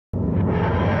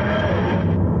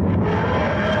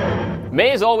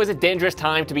May is always a dangerous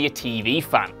time to be a TV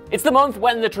fan. It's the month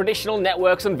when the traditional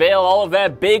networks unveil all of their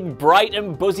big, bright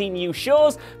and buzzy new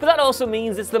shows, but that also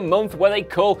means it's the month where they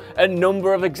cull a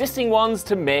number of existing ones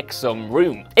to make some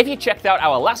room. If you checked out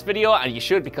our last video, and you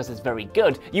should because it's very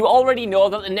good, you already know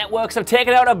that the networks have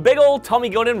taken out a big old Tommy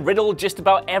gun and riddled just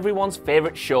about everyone's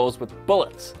favourite shows with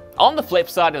bullets. On the flip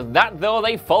side of that though,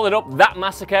 they followed up that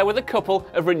massacre with a couple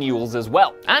of renewals as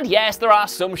well. And yes, there are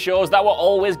some shows that were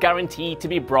always guaranteed to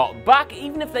be brought back,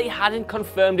 even if they hadn't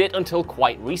confirmed it until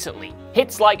quite recently.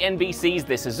 Hits like NBC's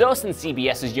This Is Us and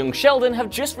CBS's Young Sheldon have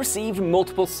just received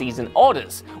multiple season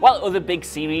orders, while other big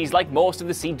series like most of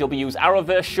the CW's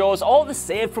Arrowverse shows or the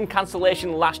saved from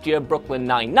cancellation last year Brooklyn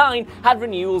Nine-Nine had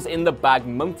renewals in the bag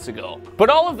months ago. But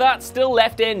all of that still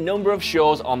left a number of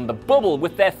shows on the bubble,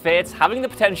 with their fates having the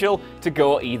potential to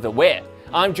go either way.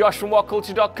 I'm Josh from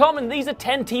WhatCulture.com, and these are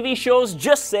 10 TV shows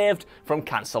just saved from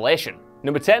cancellation.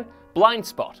 Number 10, Blind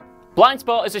Spot. Blind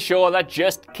Spot is a show that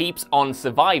just keeps on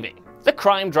surviving. The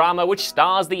crime drama, which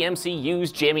stars the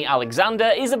MCU's Jamie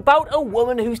Alexander, is about a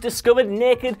woman who's discovered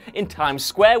naked in Times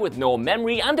Square with no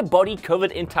memory and a body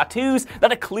covered in tattoos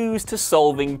that are clues to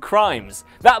solving crimes.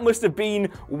 That must have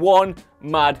been one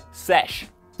mad sesh.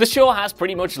 The show has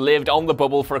pretty much lived on the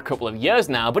bubble for a couple of years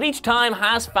now, but each time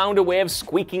has found a way of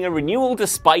squeaking a renewal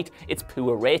despite its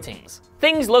poor ratings.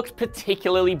 Things looked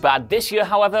particularly bad this year,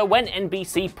 however, when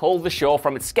NBC pulled the show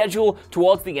from its schedule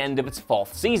towards the end of its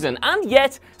 4th season, and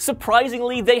yet,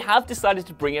 surprisingly, they have decided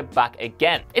to bring it back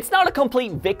again. It's not a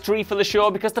complete victory for the show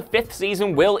because the 5th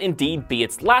season will indeed be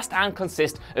its last and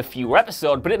consist of fewer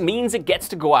episodes, but it means it gets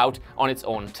to go out on its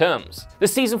own terms. The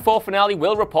season 4 finale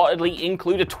will reportedly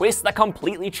include a twist that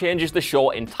completely changes the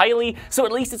show entirely, so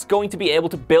at least it's going to be able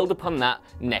to build upon that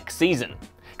next season.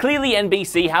 Clearly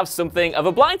NBC have something of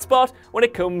a blind spot when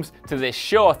it comes to this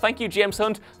show. Thank you, James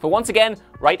Hunt, for once again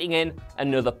writing in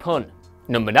another pun.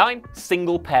 Number 9,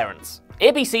 Single Parents.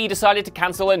 ABC decided to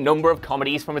cancel a number of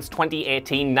comedies from its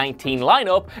 2018-19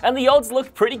 lineup, and the odds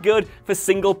looked pretty good for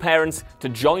Single Parents to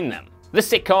join them. The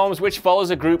sitcoms, which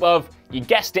follows a group of, you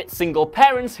guessed it, single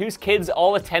parents whose kids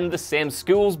all attend the same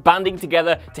schools, banding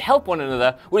together to help one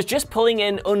another, was just pulling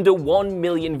in under 1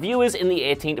 million viewers in the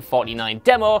 18 to 49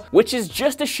 demo, which is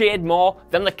just a shade more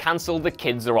than the cancelled The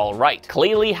Kids Are Alright.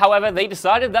 Clearly, however, they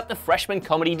decided that the freshman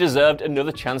comedy deserved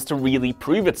another chance to really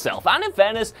prove itself, and in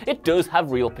fairness, it does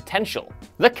have real potential.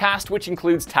 The cast, which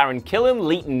includes Taron Killam,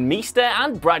 Leighton Meester,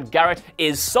 and Brad Garrett,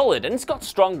 is solid, and it's got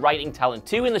strong writing talent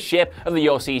too in the shape of the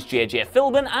OC's JJ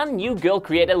Philbin and New Girl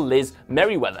creator Liz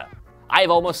Merriweather. I have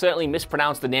almost certainly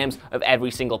mispronounced the names of every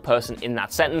single person in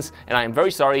that sentence, and I am very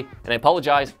sorry, and I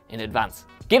apologise in advance.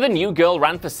 Given New Girl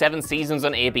ran for 7 seasons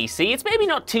on ABC, it's maybe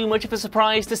not too much of a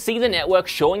surprise to see the network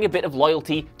showing a bit of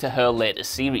loyalty to her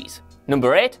latest series.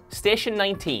 Number 8, Station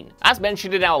 19. As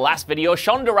mentioned in our last video,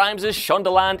 Shonda Rhimes'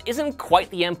 Shondaland isn't quite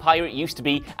the empire it used to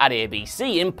be at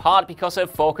ABC, in part because her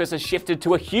focus has shifted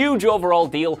to a huge overall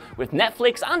deal with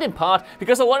Netflix, and in part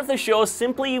because a lot of the shows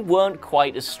simply weren't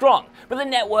quite as strong, but the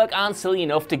network aren't silly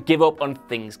enough to give up on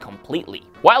things completely.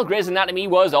 While Grey's Anatomy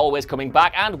was always coming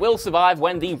back and will survive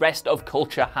when the rest of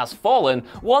culture has fallen,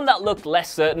 one that looked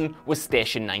less certain was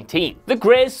Station 19. The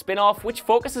Grey's spin-off, which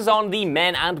focuses on the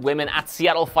men and women at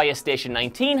Seattle Fire Station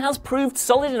 19, has proved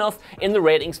solid enough in the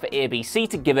ratings for ABC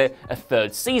to give it a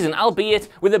 3rd season, albeit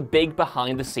with a big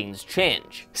behind-the-scenes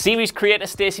change. Series creator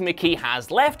Stacey McKee has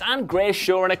left, and Grey's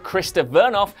showrunner Krista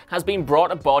Vernoff has been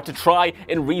brought aboard to try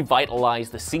and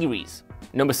revitalize the series.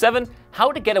 Number 7,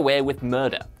 How to Get Away with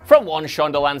Murder. From one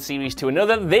Shondaland series to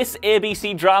another, this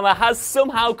ABC drama has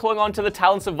somehow clung on to the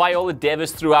talents of Viola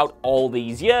Davis throughout all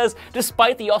these years,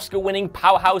 despite the Oscar-winning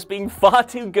powerhouse being far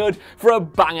too good for a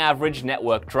bang-average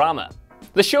network drama.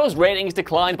 The show's ratings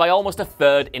declined by almost a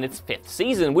third in its 5th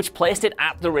season, which placed it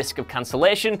at the risk of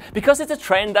cancellation because it's a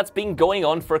trend that's been going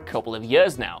on for a couple of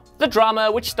years now. The drama,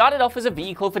 which started off as a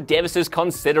vehicle for Davis's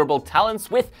considerable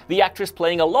talents, with the actress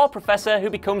playing a law professor who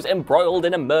becomes embroiled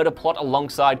in a murder plot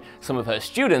alongside some of her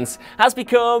students, has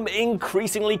become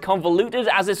increasingly convoluted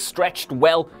as it's stretched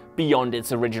well beyond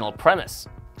its original premise.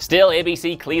 Still,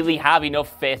 ABC clearly have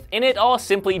enough faith in it, or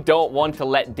simply don't want to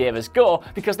let Davis go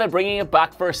because they're bringing it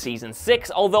back for a season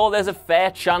 6, although there's a fair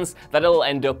chance that it'll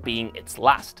end up being its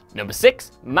last. Number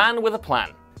 6, Man with a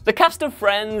Plan. The cast of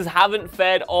Friends haven't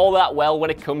fared all that well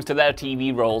when it comes to their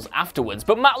TV roles afterwards,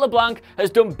 but Matt LeBlanc has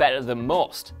done better than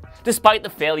most. Despite the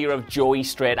failure of Joey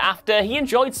straight after, he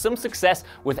enjoyed some success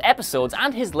with episodes,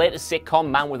 and his latest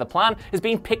sitcom Man with a Plan has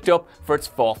been picked up for its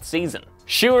 4th season.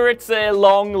 Sure, it's a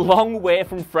long way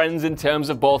from Friends in terms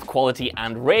of both quality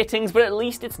and ratings, but at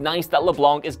least it's nice that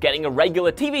LeBlanc is getting a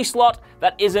regular TV slot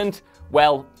that isn't,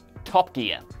 well, Top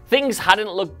Gear. Things hadn't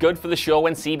looked good for the show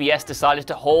when CBS decided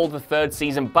to hold the third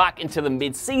season back into the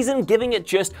mid-season, giving it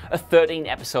just a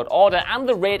 13-episode order, and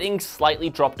the ratings slightly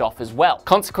dropped off as well.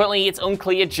 Consequently, it's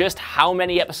unclear just how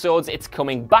many episodes it's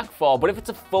coming back for, but if it's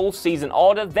a full season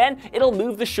order, then it'll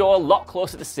move the show a lot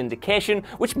closer to syndication,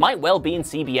 which might well be in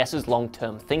CBS's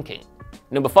long-term thinking.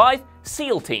 Number 5.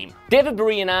 SEAL Team. David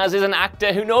Boreanaz is an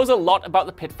actor who knows a lot about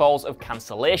the pitfalls of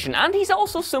cancellation, and he's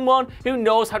also someone who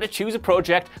knows how to choose a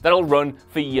project that'll run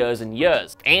for years and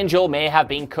years. Angel may have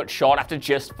been cut short after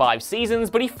just 5 seasons,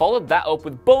 but he followed that up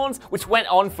with Bones, which went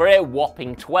on for a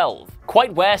whopping 12.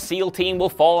 Quite where SEAL Team will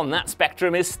fall on that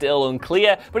spectrum is still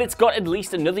unclear, but it's got at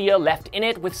least another year left in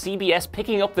it, with CBS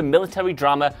picking up the military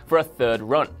drama for a third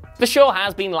run. The show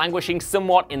has been languishing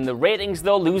somewhat in the ratings,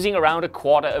 though, losing around a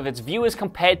quarter of its viewers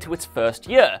compared to its first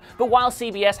year. But while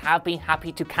CBS have been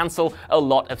happy to cancel a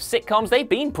lot of sitcoms, they've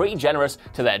been pretty generous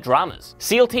to their dramas.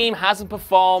 SEAL Team hasn't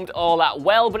performed all that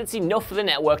well, but it's enough for the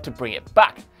network to bring it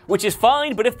back. Which is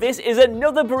fine, but if this is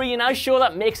another Boreanaz show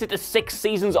that makes it to 6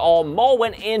 seasons or more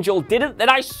when Angel didn't, then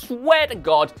I swear to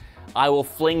God, I will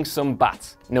fling some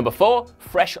bats. Number 4.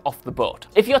 Fresh off the boat.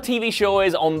 If your TV show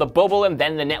is on the bubble and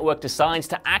then the network decides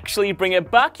to actually bring it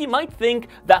back, you might think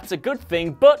that's a good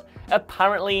thing, but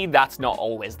apparently that's not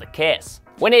always the case.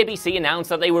 When ABC announced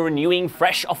that they were renewing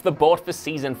Fresh Off the Boat for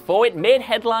Season 4, it made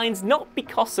headlines not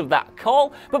because of that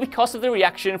call, but because of the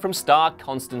reaction from star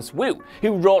Constance Wu,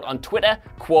 who wrote on Twitter,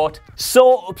 quote,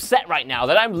 "So upset right now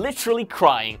that I'm literally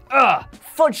crying. Ugh,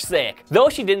 fudge sake." Though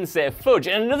she didn't say fudge,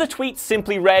 and another tweet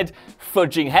simply read,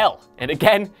 "Fudging hell." And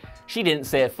again, she didn't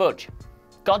say fudge.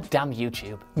 Goddamn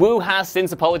YouTube. Wu has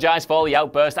since apologized for the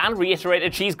outburst and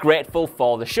reiterated she's grateful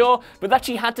for the show, but that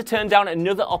she had to turn down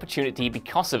another opportunity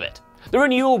because of it. The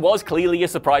renewal was clearly a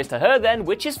surprise to her then,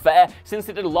 which is fair since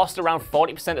it had lost around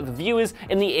 40% of the viewers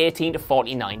in the 18 to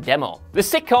 49 demo. The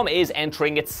sitcom is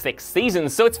entering its 6th season,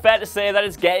 so it's fair to say that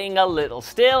it's getting a little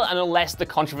stale, and unless the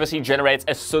controversy generates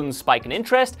a sudden spike in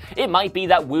interest, it might be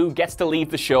that Wu gets to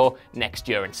leave the show next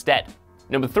year instead.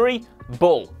 Number 3.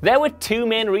 Bull. There were 2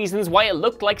 main reasons why it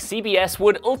looked like CBS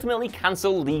would ultimately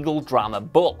cancel legal drama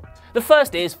Bull. The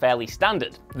first is fairly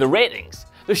standard: the ratings.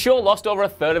 The show lost over a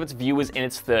third of its viewers in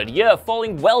its 3rd year,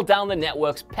 falling well down the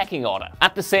network's pecking order.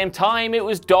 At the same time, it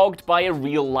was dogged by a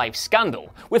real-life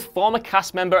scandal, with former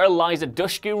cast member Eliza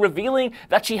Dushku revealing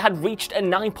that she had reached a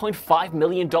 $9.5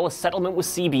 million settlement with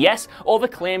CBS over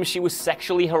claims she was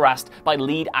sexually harassed by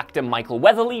lead actor Michael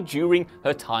Weatherly during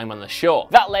her time on the show.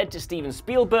 That led to Steven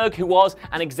Spielberg, who was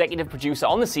an executive producer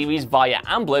on the series via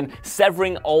Amblin,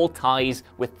 severing all ties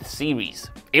with the series.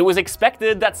 It was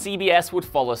expected that CBS would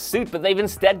follow suit, but they've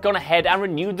instead gone ahead and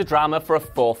renewed the drama for a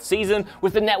 4th season,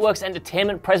 with the network's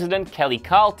entertainment president Kelly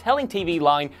Carl telling TV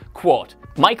Line, quote,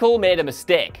 "Michael made a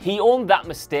mistake. He owned that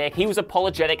mistake. He was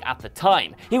apologetic at the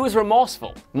time. He was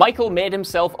remorseful. Michael made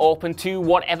himself open to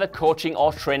whatever coaching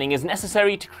or training is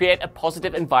necessary to create a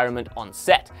positive environment on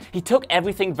set. He took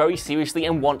everything very seriously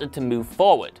and wanted to move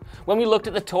forward. When we looked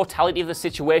at the totality of the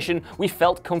situation, we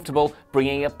felt comfortable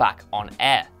bringing it back on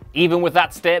air." Even with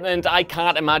that statement, I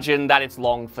can't imagine that it's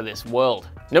long for this world.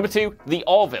 Number 2, The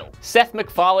Orville. Seth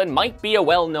MacFarlane might be a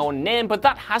well-known name, but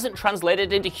that hasn't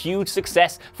translated into huge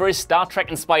success for his Star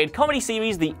Trek-inspired comedy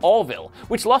series, The Orville,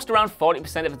 which lost around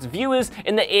 40% of its viewers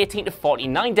in the 18 to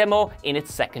 49 demo in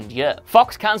its 2nd year.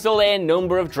 Fox cancelled a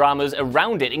number of dramas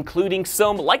around it, including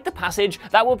some, like The Passage,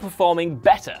 that were performing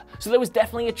better, so there was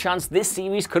definitely a chance this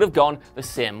series could have gone the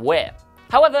same way.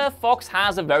 However, Fox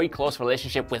has a very close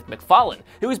relationship with MacFarlane,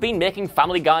 who has been making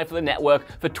Family Guy for the network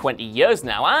for 20 years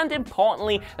now, and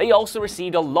importantly, they also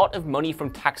received a lot of money from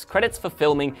tax credits for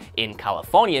filming in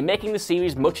California, making the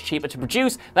series much cheaper to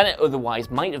produce than it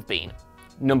otherwise might have been.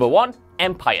 Number 1.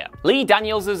 Empire. Lee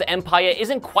Daniels' Empire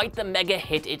isn't quite the mega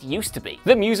hit it used to be.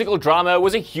 The musical drama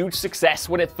was a huge success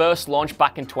when it first launched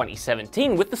back in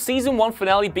 2017, with the season 1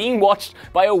 finale being watched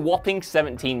by a whopping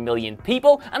 17 million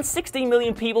people and 16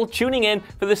 million people tuning in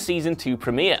for the season 2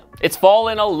 premiere. It's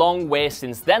fallen a long way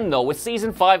since then though, with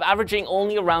season 5 averaging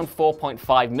only around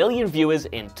 4.5 million viewers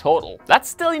in total. That's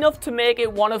still enough to make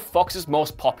it one of Fox's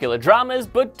most popular dramas,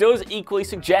 but does equally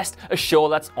suggest a show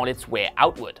that's on its way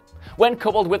outward. When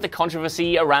coupled with the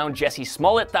controversy around Jesse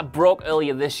Smollett that broke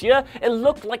earlier this year, it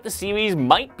looked like the series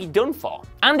might be done for.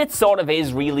 And it sort of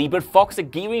is really, but Fox are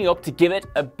gearing up to give it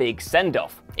a big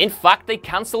send-off. In fact, they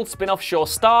cancelled spin-off show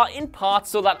Star in part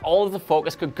so that all of the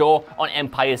focus could go on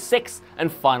Empire's 6th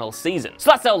and final season.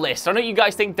 So that's our list. I know what you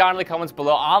guys think down in the comments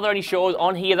below. Are there any shows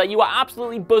on here that you are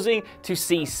absolutely buzzing to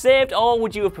see saved, or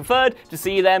would you have preferred to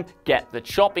see them get the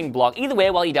chopping block? Either way,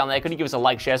 while you're down there, could you give us a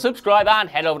like, share, subscribe, and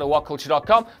head over to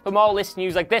whatculture.com for more list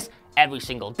news like this every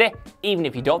single day. Even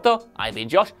if you don't though, I've been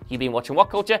Josh, you've been watching What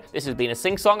Culture, this has been a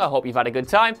sing-song, I hope you've had a good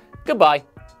time. Goodbye.